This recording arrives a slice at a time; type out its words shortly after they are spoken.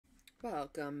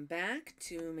Welcome back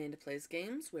to Amanda Plays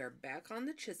Games. We're back on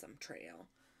the Chisholm Trail.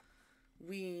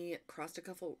 We crossed a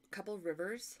couple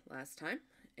rivers last time,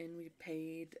 and we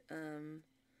paid, I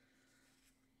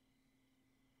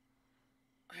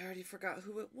already forgot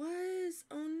who it was.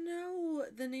 Oh no,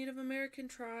 the Native American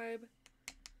tribe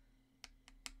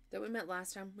that we met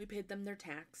last time. We paid them their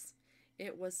tax.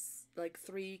 It was like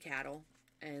 3 cattle,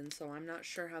 and so I'm not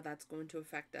sure how that's going to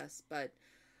affect us, but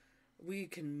we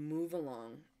can move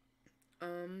along.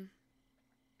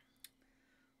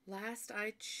 Last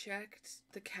I checked,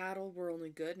 the cattle were only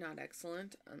good, not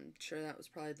excellent. I'm sure that was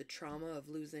probably the trauma of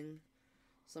losing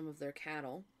some of their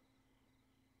cattle.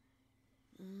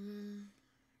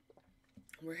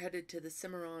 We're headed to the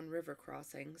Cimarron River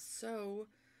crossing, so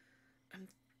I'm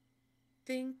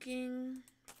thinking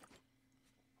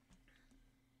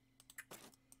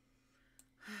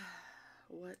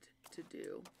what to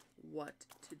do.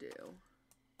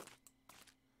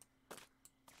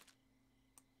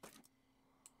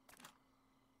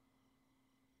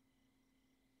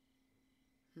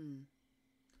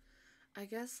 I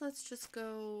guess let's just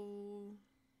go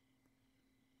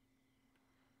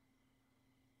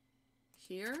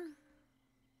here.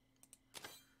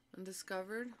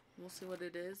 Undiscovered. We'll see what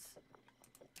it is.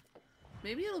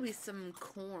 Maybe it'll be some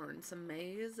corn, some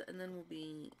maize, and then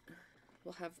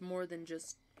we'll have more than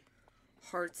just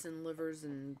hearts and livers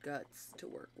and guts to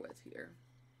work with here.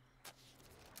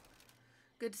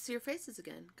 Good to see your faces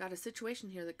again. Got a situation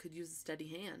here that could use a steady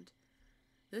hand.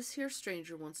 This here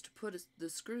stranger wants to put the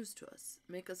screws to us,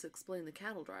 make us explain the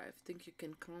cattle drive. Think you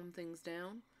can calm things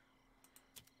down?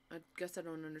 I guess I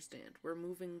don't understand. We're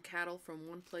moving cattle from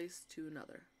one place to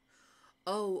another.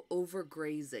 Oh,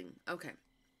 overgrazing. Okay.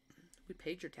 We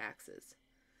paid your taxes.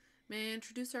 May I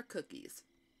introduce our cookies?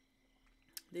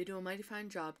 They do a mighty fine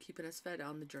job keeping us fed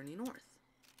on the journey north.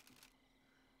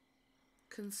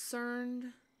 Concerned...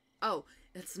 Oh,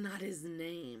 it's not his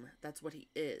name. That's what he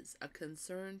is. A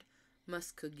concerned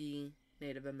Muskogee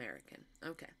Native American.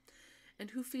 Okay. And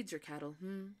who feeds your cattle?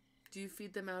 Do you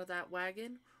feed them out of that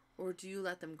wagon? Or do you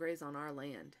let them graze on our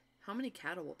land? How many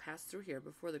cattle will pass through here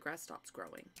before the grass stops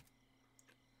growing?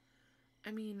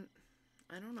 I mean,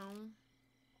 I don't know.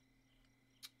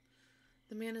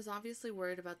 The man is obviously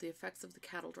worried about the effects of the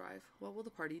cattle drive. What will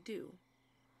the party do?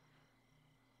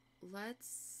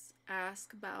 Let's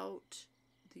ask about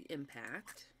the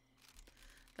impact.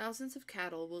 Thousands of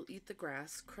cattle will eat the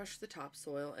grass, crush the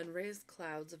topsoil, and raise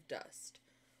clouds of dust.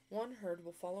 One herd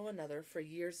will follow another for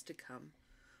years to come.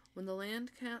 When the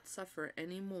land can't suffer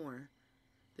any more,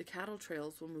 the cattle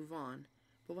trails will move on.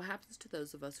 But what happens to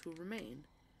those of us who remain?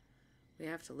 We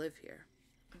have to live here.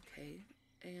 Okay,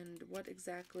 and what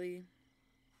exactly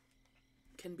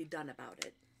can be done about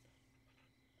it?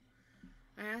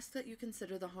 I ask that you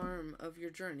consider the harm of your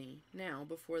journey now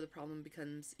before the problem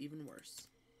becomes even worse.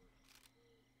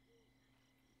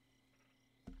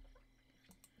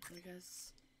 I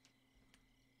guess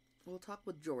we'll talk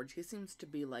with George. He seems to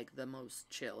be like the most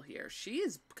chill here. She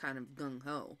is kind of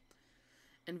gung-ho.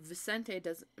 And Vicente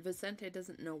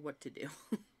doesn't know what to do.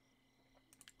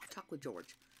 Talk with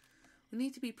George. We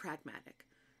need to be pragmatic.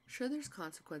 Sure, there's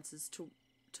consequences to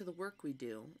the work we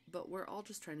do, but we're all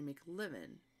just trying to make a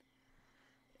living.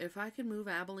 If I could move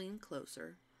Abilene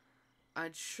closer,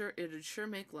 it'd sure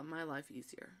make my life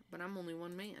easier. But I'm only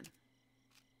one man.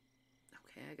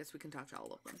 Okay, I guess we can talk to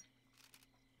all of them.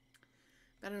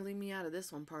 Better leave me out of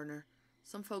this one, partner.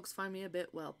 Some folks find me a bit,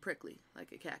 well, prickly,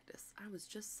 like a cactus. I was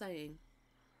just saying.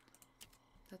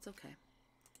 That's okay.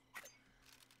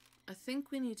 I think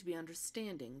we need to be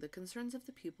understanding. The concerns of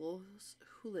the people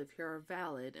who live here are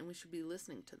valid, and we should be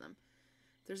listening to them.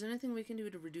 If there's anything we can do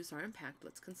to reduce our impact,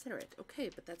 let's consider it. Okay,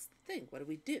 but that's the thing. What do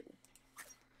we do?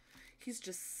 He's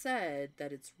just said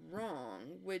that it's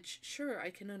wrong, which, sure, I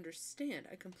can understand.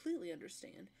 I completely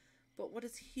understand. But what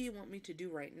does he want me to do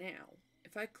right now?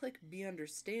 If I click be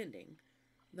understanding,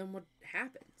 then what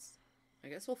happens? I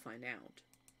guess we'll find out.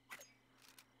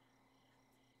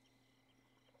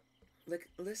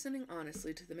 Listening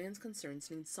honestly to the man's concerns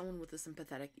needs someone with a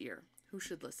sympathetic ear. Who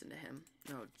should listen to him?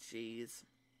 Oh, jeez.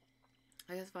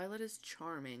 I guess Violet is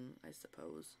charming, I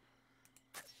suppose.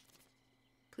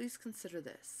 Please consider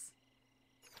this.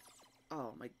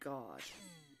 Oh my god.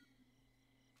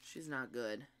 She's not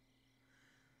good.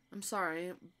 I'm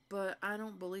sorry, but I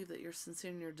don't believe that you're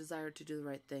sincere in your desire to do the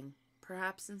right thing.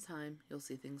 Perhaps in time, you'll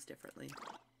see things differently.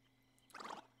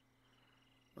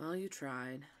 Well, you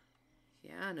tried.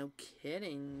 Yeah, no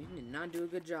kidding. You did not do a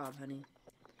good job, honey.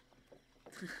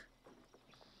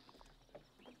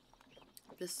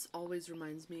 This always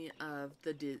reminds me of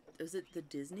is it the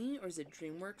Disney or is it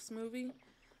DreamWorks movie?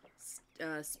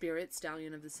 spirit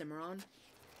stallion of the Cimarron.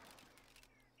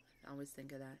 I always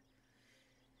think of that.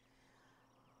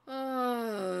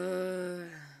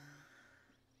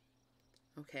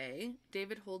 Okay.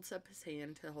 David holds up his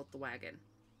hand to hold the wagon.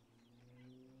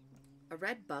 A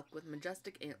red buck with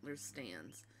majestic antlers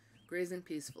stands, grazing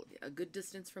peacefully, a good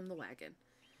distance from the wagon.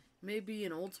 Maybe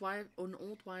an old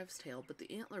wives' tale, but the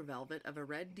antler velvet of a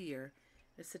red deer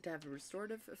is said to have a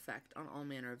restorative effect on all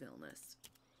manner of illness.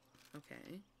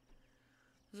 Okay.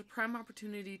 There's a prime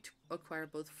opportunity to acquire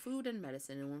both food and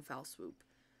medicine in one foul swoop.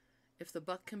 If the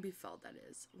buck can be felled, that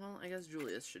is. Well, I guess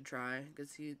Julius should try,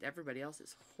 because everybody else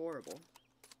is horrible.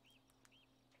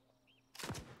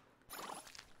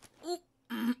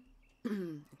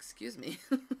 Excuse me.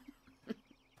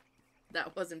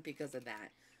 That wasn't because of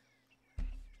that.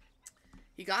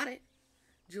 He got it.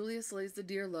 Julius lays the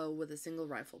deer low with a single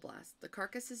rifle blast. The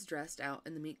carcass is dressed out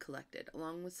and the meat collected,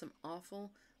 along with some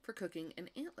offal for cooking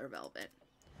and antler velvet.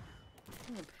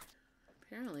 Oh,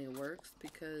 apparently it works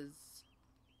because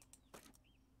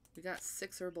we got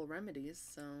 6 herbal remedies,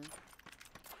 so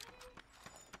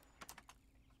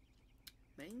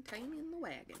maintaining the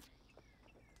wagon.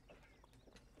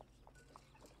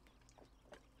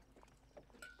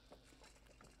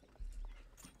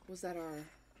 Was that our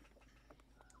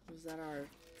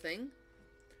thing?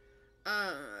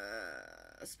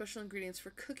 Special ingredients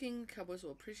for cooking. Cowboys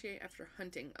will appreciate after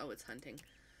hunting. Oh, it's hunting.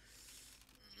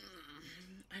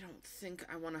 I don't think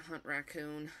I want to hunt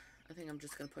raccoon. I think I'm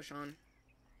just going to push on.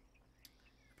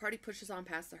 The party pushes on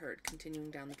past the herd, continuing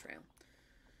down the trail.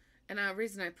 And the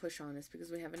reason I push on is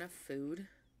because we have enough food.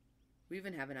 We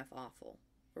even have enough offal.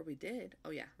 Or we did. Oh,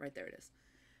 yeah. Right there it is.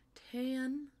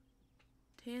 10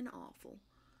 offal.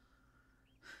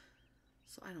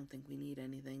 So I don't think we need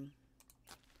anything.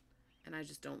 And I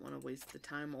just don't want to waste the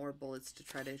time or bullets to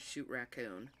try to shoot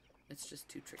raccoon. It's just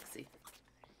too tricksy.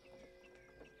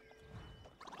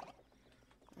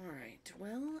 Alright,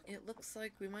 well, it looks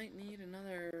like we might need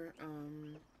another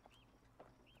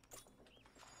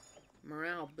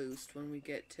morale boost when we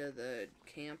get to the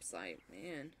campsite.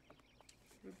 Man,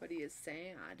 everybody is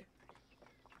sad.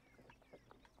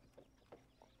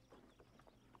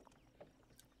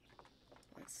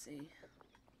 Let's see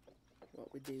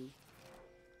what we do.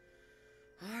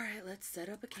 Alright, let's set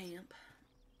up a camp.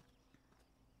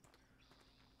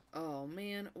 Oh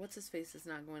man, what's his face is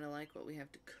not going to like what we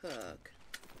have to cook.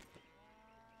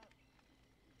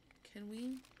 Can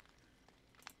we?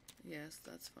 Yes,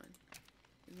 that's fine.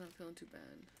 He's not feeling too bad.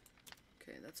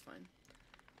 Okay, that's fine.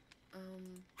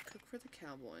 Cook for the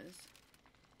cowboys.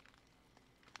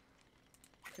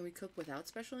 Can we cook without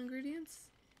special ingredients?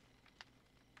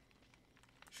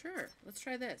 Sure, let's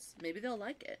try this. Maybe they'll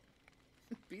like it.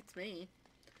 Beats me.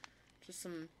 Just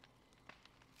some...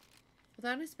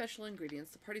 Without any special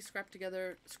ingredients, the party scraped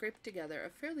together a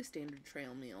fairly standard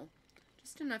trail meal.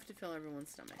 Just enough to fill everyone's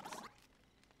stomachs.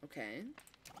 Okay.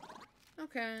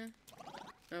 Okay.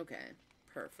 Okay.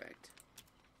 Perfect.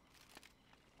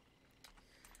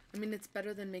 I mean, it's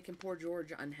better than making poor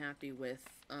George unhappy with,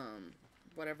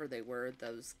 whatever they were,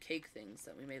 those cake things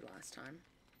that we made last time.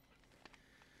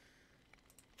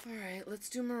 Alright, let's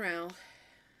do morale.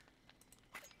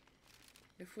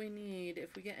 If we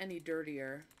get any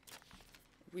dirtier,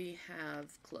 we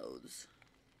have clothes.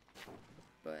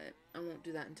 But I won't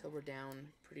do that until we're down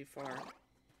pretty far.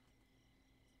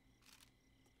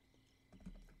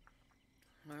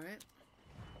 Alright.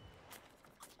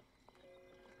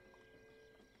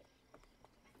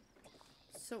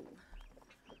 So,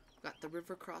 got the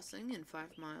river crossing in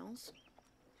 5 miles.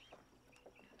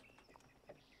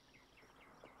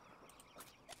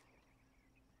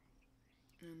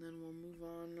 And then we'll move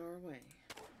on our way.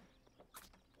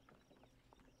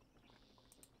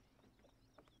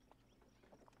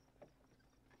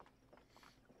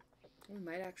 We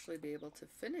might actually be able to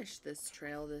finish this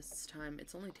trail this time.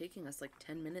 It's only taking us like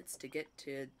 10 minutes to get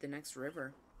to the next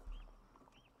river.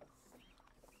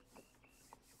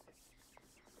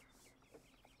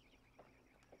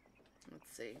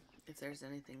 Let's see if there's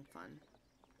anything fun.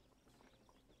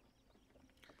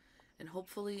 And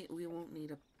hopefully we won't need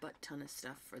a butt ton of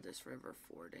stuff for this river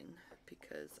fording,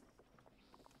 because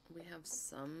we have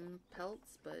some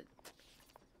pelts, but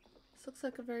this looks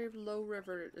like a very low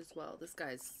river as well. This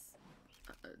guy's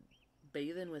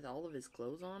bathing with all of his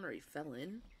clothes on, or he fell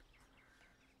in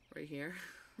right here.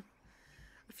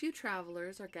 A few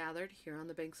travelers are gathered here on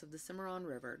the banks of the Cimarron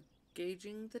River,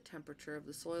 gauging the temperature of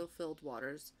the soil-filled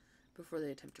waters before they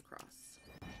attempt to cross.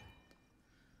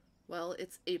 Well,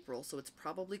 it's April, so it's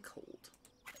probably cold.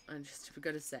 I'm just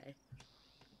gonna say.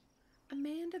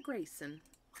 Amanda Grayson.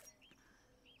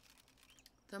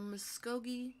 The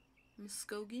Muskogee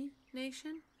Muskogee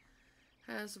Nation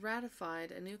has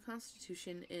ratified a new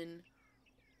constitution in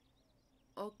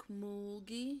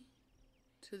Okmulgee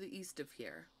to the east of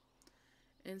here.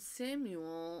 And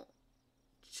Samuel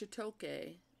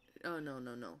Chitoke,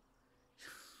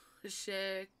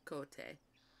 Shekote,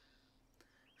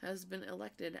 has been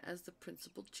elected as the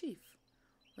principal chief.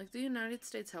 Like the United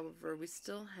States, however, we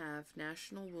still have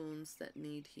national wounds that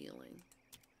need healing.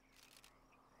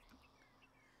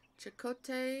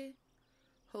 Chakotay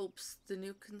hopes the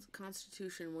new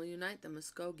constitution will unite the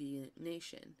Muskogee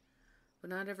Nation, but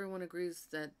not everyone agrees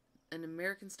that an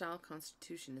American-style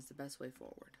constitution is the best way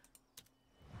forward.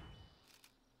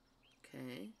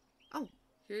 Okay. Oh,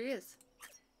 here he is.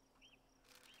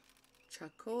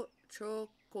 Chocote.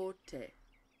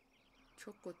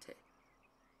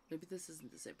 Maybe this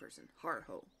isn't the same person.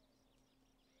 Harho.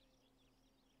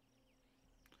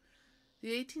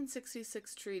 The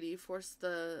 1866 treaty forced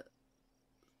the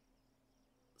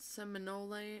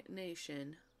Seminole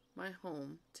Nation, my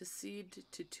home, to cede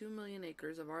to 2 million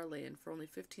acres of our land for only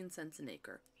 15 cents an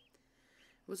acre.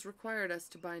 It was required us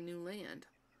to buy new land,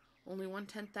 only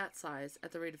 1/10 that size,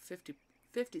 at the rate of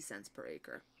 50 cents per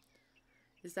acre.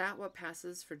 Is that what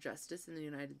passes for justice in the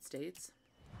United States?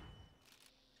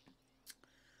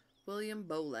 William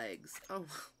Bowlegs. Oh,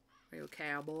 are you a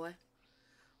cowboy?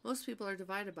 Most people are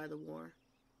divided by the war.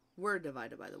 Were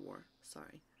divided by the war.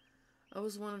 Sorry. I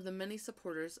was one of the many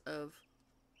supporters of,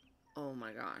 oh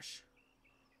my gosh,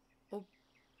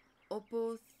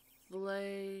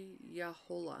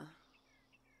 Opothleyahola.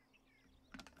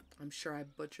 I'm sure I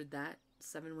butchered that.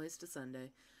 7 Ways to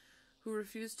Sunday. Who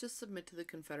refused to submit to the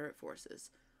Confederate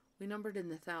forces. We numbered in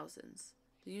the thousands.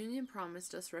 The Union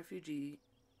promised us refuge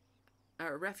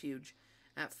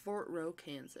at Fort Row,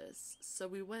 Kansas. So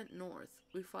we went north.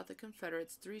 We fought the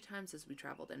Confederates 3 times as we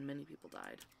traveled, and many people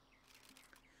died.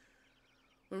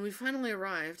 When we finally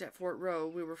arrived at Fort Row,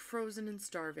 we were frozen and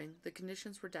starving. The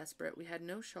conditions were desperate. We had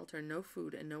no shelter, no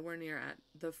food, and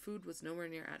the food was nowhere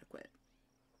near adequate.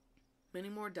 Many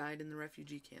more died in the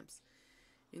refugee camps,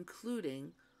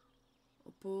 including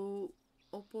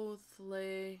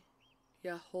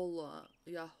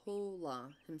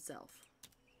Opothleyahola himself.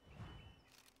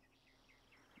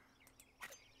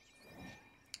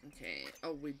 Okay.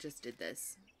 Oh, we just did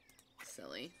this.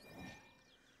 Silly.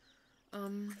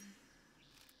 What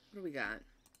do we got?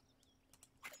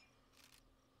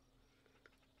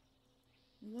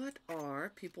 What are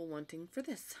people wanting for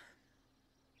this?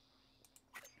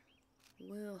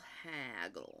 We'll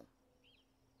haggle.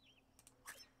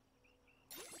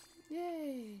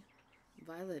 Yay!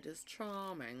 Violet is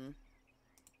charming.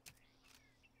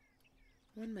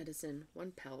 1 medicine,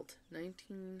 1 pelt,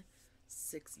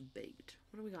 19.6 bait.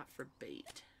 What do we got for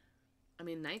bait? I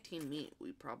mean, 19 meat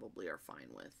we probably are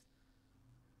fine with.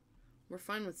 We're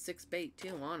fine with 6 bait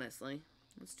too, honestly.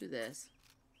 Let's do this.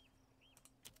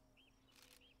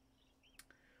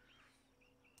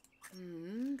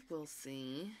 And we'll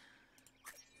see.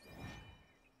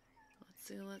 Let's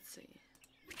see.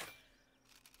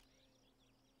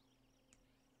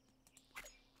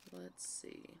 Let's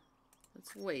see.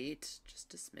 Let's wait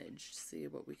just a smidge, see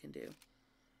what we can do.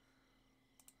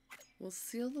 We'll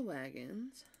seal the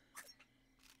wagons.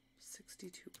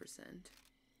 62%.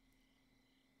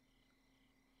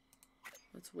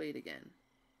 Let's wait again.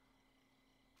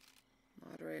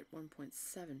 Moderate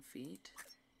 1.7 feet.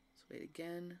 Let's wait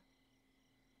again.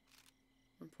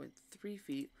 1.3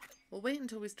 feet. We'll wait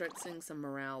until we start seeing some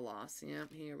morale loss.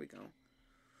 Yep, here we go.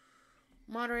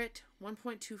 Moderate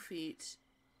 1.2 feet.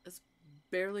 It's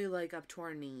barely like up to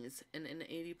our knees and an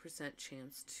 80%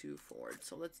 chance to ford.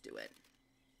 So let's do it.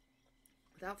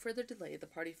 Without further delay, the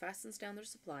party fastens down their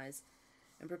supplies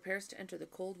and prepares to enter the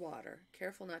cold water,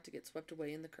 careful not to get swept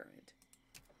away in the current.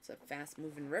 It's a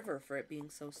fast-moving river for it being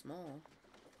so small.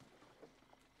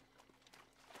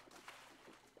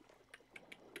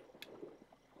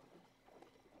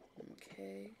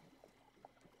 Okay.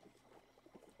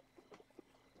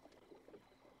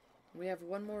 We have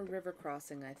one more river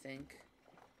crossing, I think.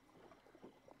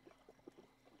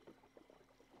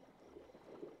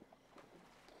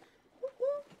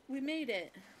 Woo-woo! We made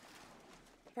it!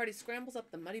 The party scrambles up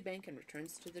the muddy bank and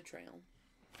returns to the trail.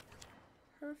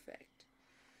 Perfect.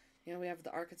 Yeah, we have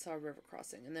the Arkansas River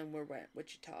crossing, and then we're at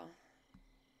Wichita.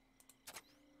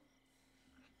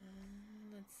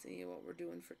 Let's see what we're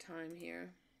doing for time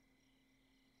here.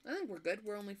 I think we're good.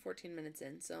 We're only 14 minutes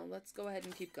in, so let's go ahead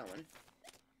and keep going.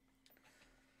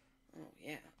 Oh,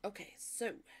 yeah. Okay,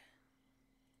 so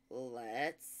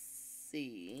let's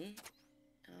see.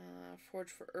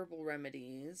 Forge for herbal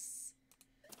remedies.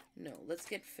 No, let's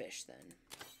get fish then.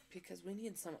 Because we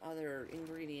need some other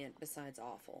ingredient besides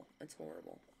awful. It's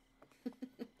horrible.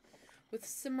 With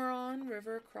Cimarron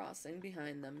River crossing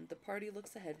behind them, the party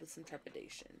looks ahead with some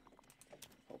trepidation.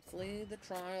 Hopefully the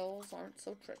trials aren't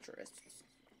so treacherous.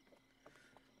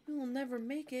 We will never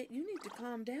make it. You need to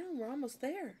calm down. We're almost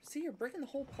there. See, you're breaking the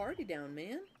whole party down,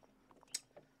 man.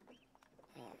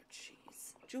 Oh,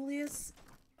 jeez. Julius.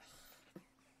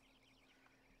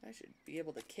 I should be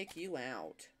able to kick you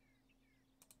out.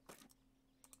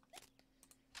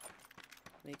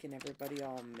 Making everybody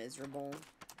all miserable.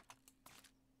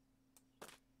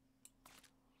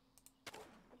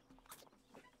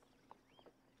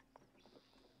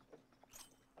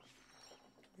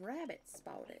 Rabbit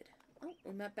spotted. Oh,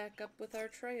 we met back up with our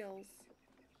trail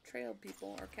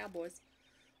people, our cowboys.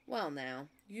 Well now,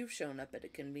 you've shown up at a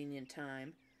convenient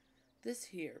time. This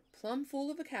here, plumb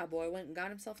fool of a cowboy went and got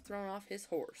himself thrown off his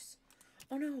horse.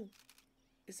 Oh no,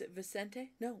 is it Vicente?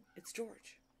 No, it's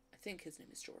George. I think his name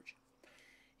is George.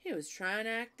 He was trying to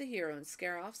act the hero and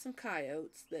scare off some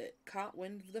coyotes that caught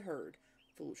wind of the herd.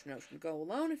 Foolish notion to go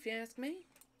alone, if you ask me.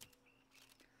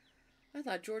 I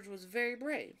thought George was very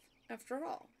brave. After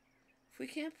all, if we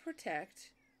can't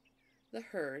protect the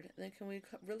herd, then can we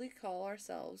really call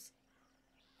ourselves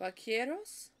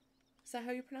vaqueros? Is that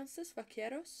how you pronounce this?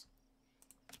 Vaqueros?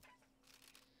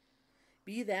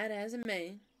 Be that as it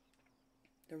may,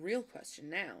 the real question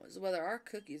now is whether our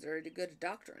cookies are any good at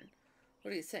doctoring.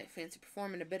 What do you say? Fancy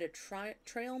performing a bit of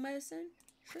trail medicine?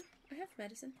 Sure, I have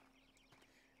medicine.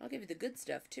 I'll give you the good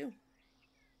stuff, too.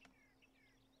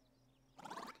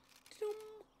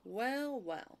 Well,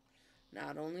 well.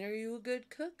 Not only are you a good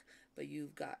cook, but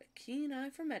you've got a keen eye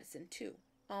for medicine, too.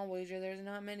 I'll wager there's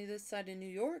not many this side of New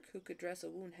York who could dress a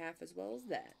wound half as well as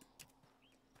that.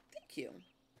 Thank you.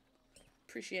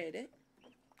 Appreciate it.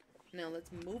 Now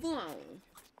let's move along.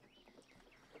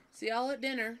 See y'all at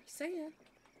dinner. See ya.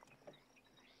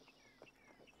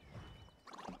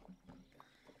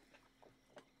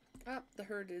 Oh, the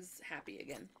herd is happy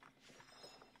again.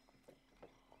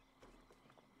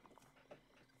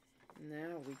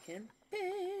 Now we can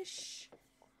fish.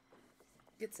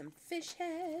 Get some fish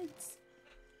heads.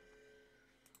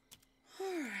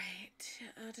 Alright.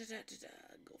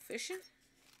 Go fishing.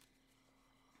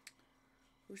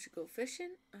 Who should go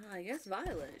fishing? I guess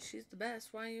Violet. She's the best.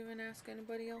 Why even ask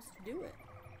anybody else to do it?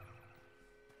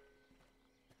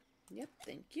 Yep,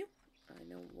 thank you. I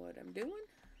know what I'm doing.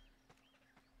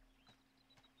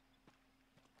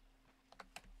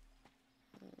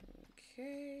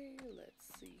 Okay,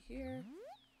 let's see here.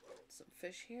 Some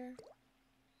fish here.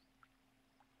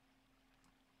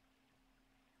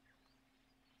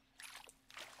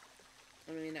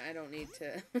 I mean, I don't need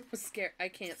to I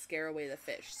can't scare away the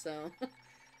fish, so.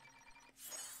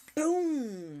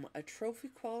 Boom! A trophy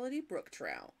quality brook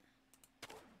trout.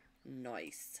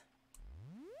 Nice.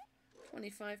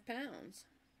 25 pounds.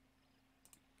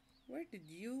 Where did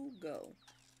you go?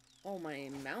 Oh, my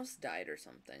mouse died or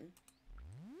something.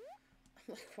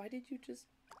 I'm like, why did you just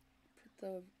put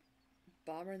the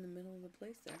bobber in the middle of the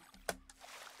place there?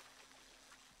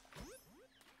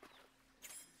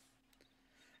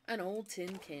 An old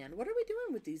tin can. What are we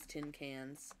doing with these tin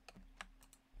cans?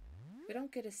 We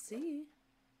don't get to see.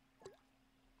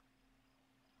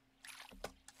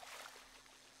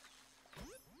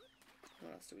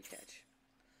 What else do we catch?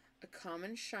 A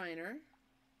common shiner.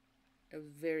 It was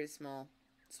very small.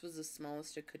 This was the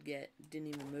smallest it could get. Didn't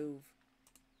even move.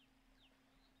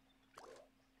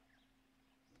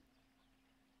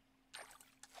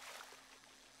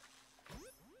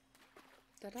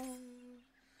 Ta-da!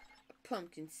 A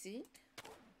pumpkin seed.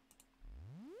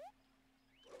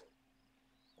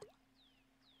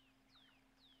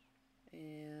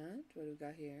 And what do we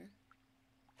got here?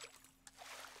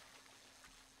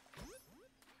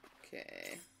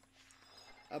 Okay.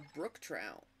 A brook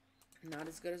trout. Not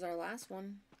as good as our last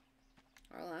one.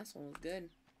 Our last one was good.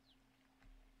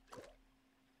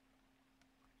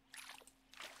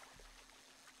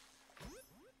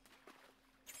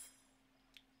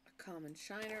 A common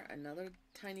shiner. Another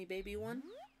tiny baby one.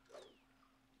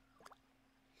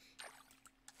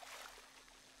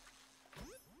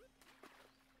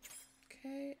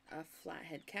 Okay. A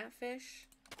flathead catfish.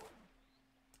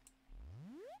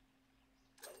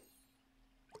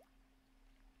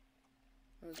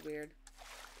 That was weird.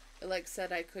 It like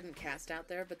said I couldn't cast out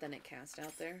there, but then it cast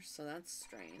out there, so that's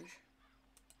strange.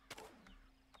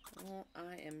 Well,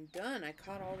 I am done. I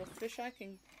caught all the fish I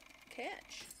can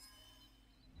catch.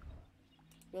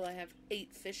 Will I have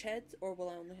 8 fish heads, or will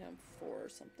I only have 4 or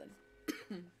something?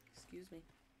 Excuse me.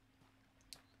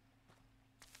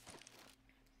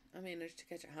 I managed to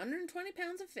catch 120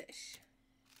 pounds of fish.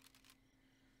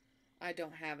 I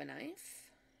don't have a knife.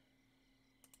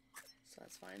 So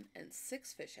that's fine. And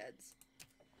 6 fish heads.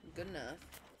 Good enough.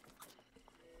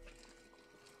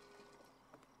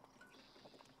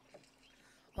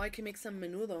 Oh, I can make some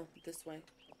menudo this way.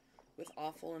 With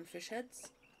offal and fish heads.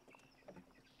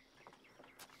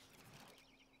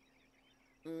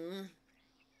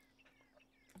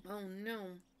 Oh no.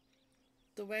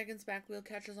 The wagon's back wheel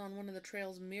catches on one of the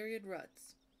trail's myriad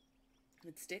ruts.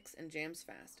 It sticks and jams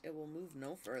fast. It will move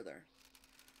no further.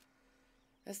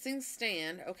 As things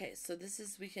stand, okay, so this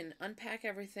is, we can unpack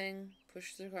everything,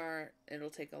 push the car, it'll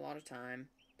take a lot of time.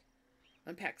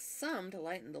 Unpack some to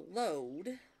lighten the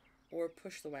load, or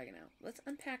push the wagon out. Let's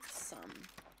unpack some.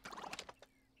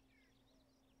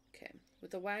 Okay, with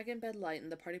the wagon bed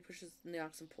lightened, the party pushes the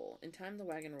oxen pull. In time, the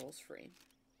wagon rolls free.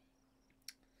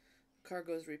 The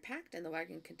cargo is repacked, and the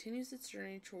wagon continues its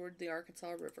journey toward the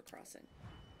Arkansas River crossing.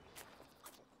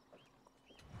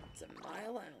 It's a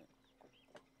mile out.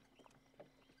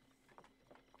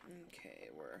 Okay,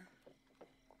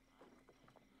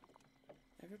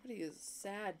 everybody is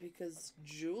sad because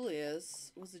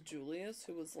Julius, was it Julius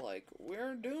who was like,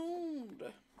 we're doomed.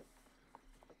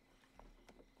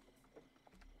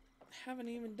 Haven't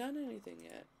even done anything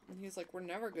yet. And he's like, we're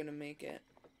never gonna make it.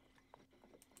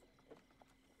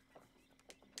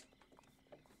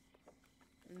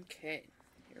 Okay,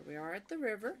 here we are at the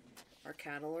river. Our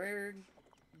cattle are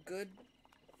good,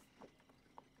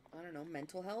 I don't know,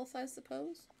 mental health, I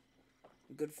suppose.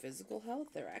 Good physical health.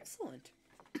 They're excellent.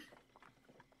 Let's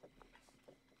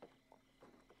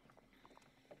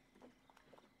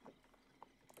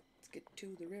get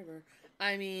to the river.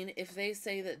 I mean, if they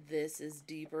say that this is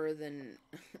deeper than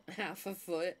half a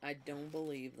foot, I don't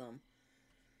believe them.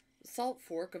 The Salt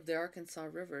Fork of the Arkansas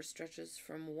River stretches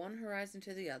from one horizon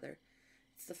to the other.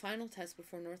 It's the final test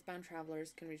before northbound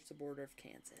travelers can reach the border of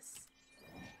Kansas.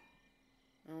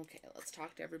 Okay, let's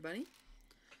talk to everybody.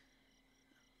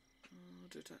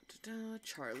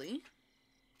 Charlie.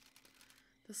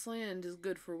 This land is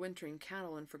good for wintering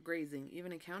cattle and for grazing,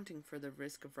 even accounting for the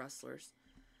risk of rustlers.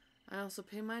 I also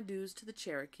pay my dues to the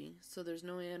Cherokee, so there's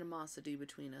no animosity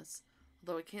between us,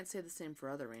 although I can't say the same for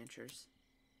other ranchers.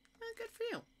 Good for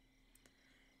you.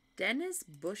 Dennis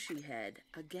Bushyhead.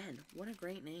 Again, what a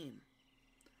great name.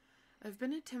 I've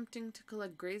been attempting to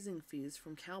collect grazing fees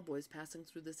from cowboys passing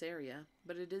through this area,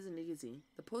 but it isn't easy.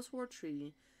 The post-war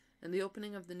treaty and the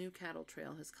opening of the new cattle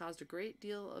trail has caused a great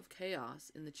deal of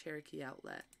chaos in the Cherokee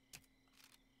outlet.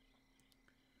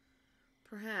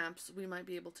 Perhaps we might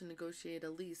be able to negotiate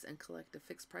a lease and collect a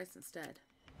fixed price instead.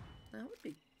 That would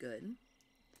be good.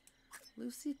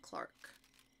 Lucy Clark.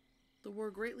 The war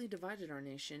greatly divided our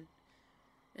nation,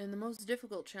 and the most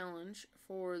difficult challenge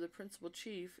for the principal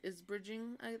chief is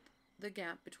bridging the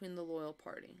gap between the loyal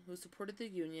party, who supported the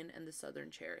Union, and the Southern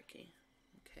Cherokee.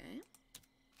 Okay.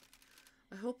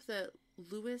 I hope that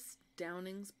Lewis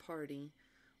Downing's party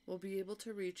will be able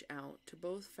to reach out to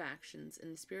both factions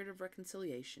in the spirit of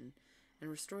reconciliation and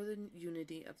restore the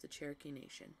unity of the Cherokee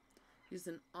Nation. He's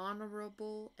an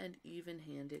honorable and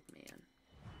even-handed man.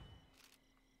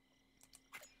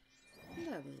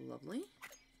 That was lovely.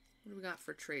 What do we got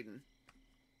for trading?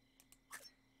 I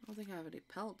don't think I have any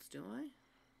pelts, do I?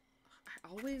 I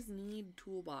always need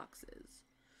toolboxes.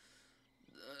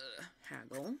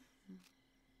 Haggle.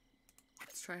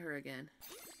 Let's try her again.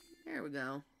 There we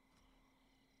go.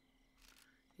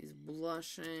 He's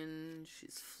blushing.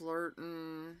 She's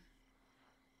flirting.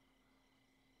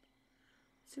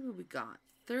 Let's see what we got.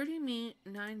 30 meat,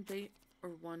 9 bait, or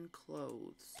 1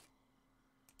 clothes.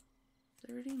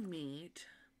 30 meat.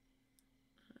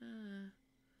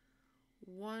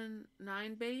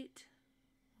 9 bait.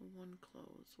 1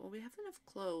 clothes. Well, we have enough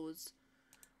clothes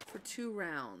for 2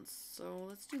 rounds. So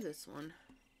let's do this one.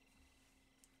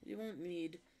 You won't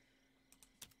need,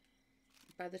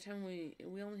 by the time we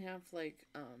only have like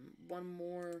 2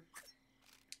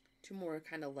 more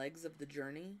kind of legs of the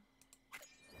journey.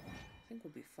 I think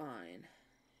we'll be fine.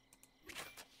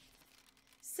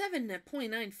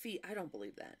 7.9 feet. I don't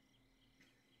believe that.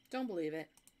 Don't believe it.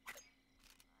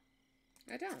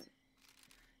 I don't.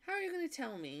 How are you going to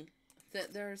tell me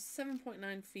that there's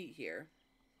 7.9 feet here?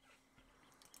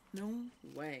 No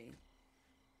way.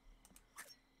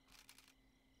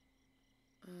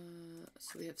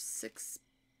 So we have 6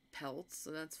 pelts,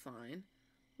 so that's fine.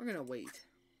 We're gonna wait.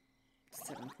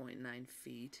 7.9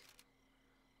 feet.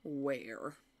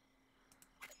 Where?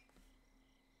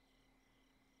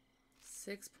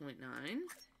 6.9.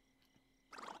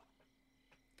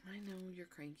 I know you're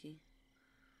cranky.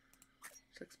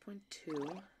 6.2.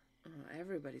 Oh,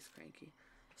 everybody's cranky.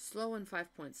 Slow and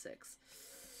 5.6.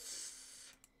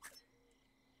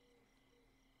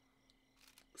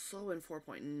 slow in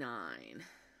 4.9.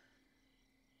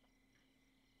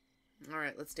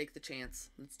 Alright, let's take the chance.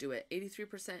 Let's do it.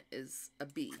 83% is a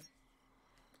B.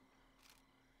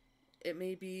 It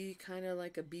may be kind of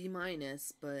like a B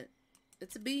minus, but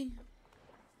it's a B.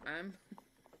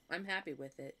 I'm happy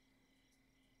with it.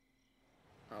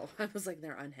 Oh, I was like,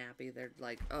 they're unhappy. They're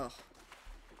like, ugh.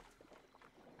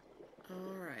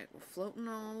 Alright, we're floating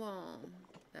all along.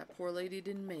 That poor lady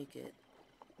didn't make it.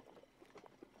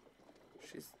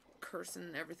 She's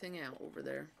cursing everything out over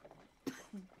there.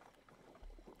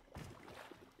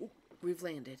 Ooh, we've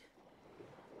landed.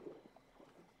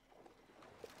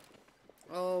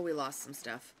 Oh, we lost some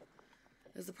stuff.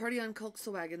 As the party unculks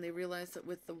the wagon, they realize that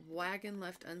with the wagon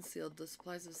left unsealed, the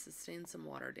supplies have sustained some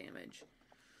water damage.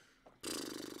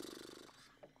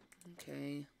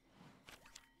 Okay.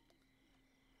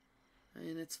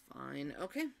 And it's fine.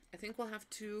 Okay, I think we'll have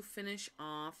to finish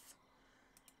off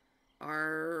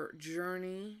our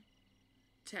journey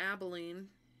to Abilene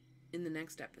in the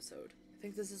next episode. I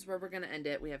think this is where we're going to end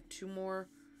it. We have two more,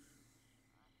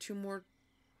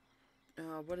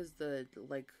 what is the,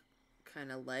 like,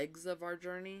 kind of legs of our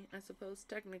journey, I suppose.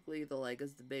 Technically, the leg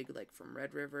is the big, like, from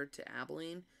Red River to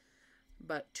Abilene.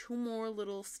 But 2 more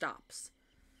little stops.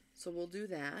 So we'll do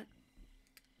that.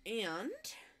 And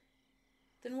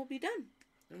then we'll be done.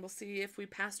 And we'll see if we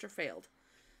passed or failed.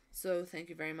 So thank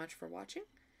you very much for watching.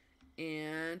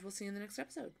 And we'll see you in the next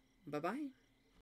episode. Bye-bye.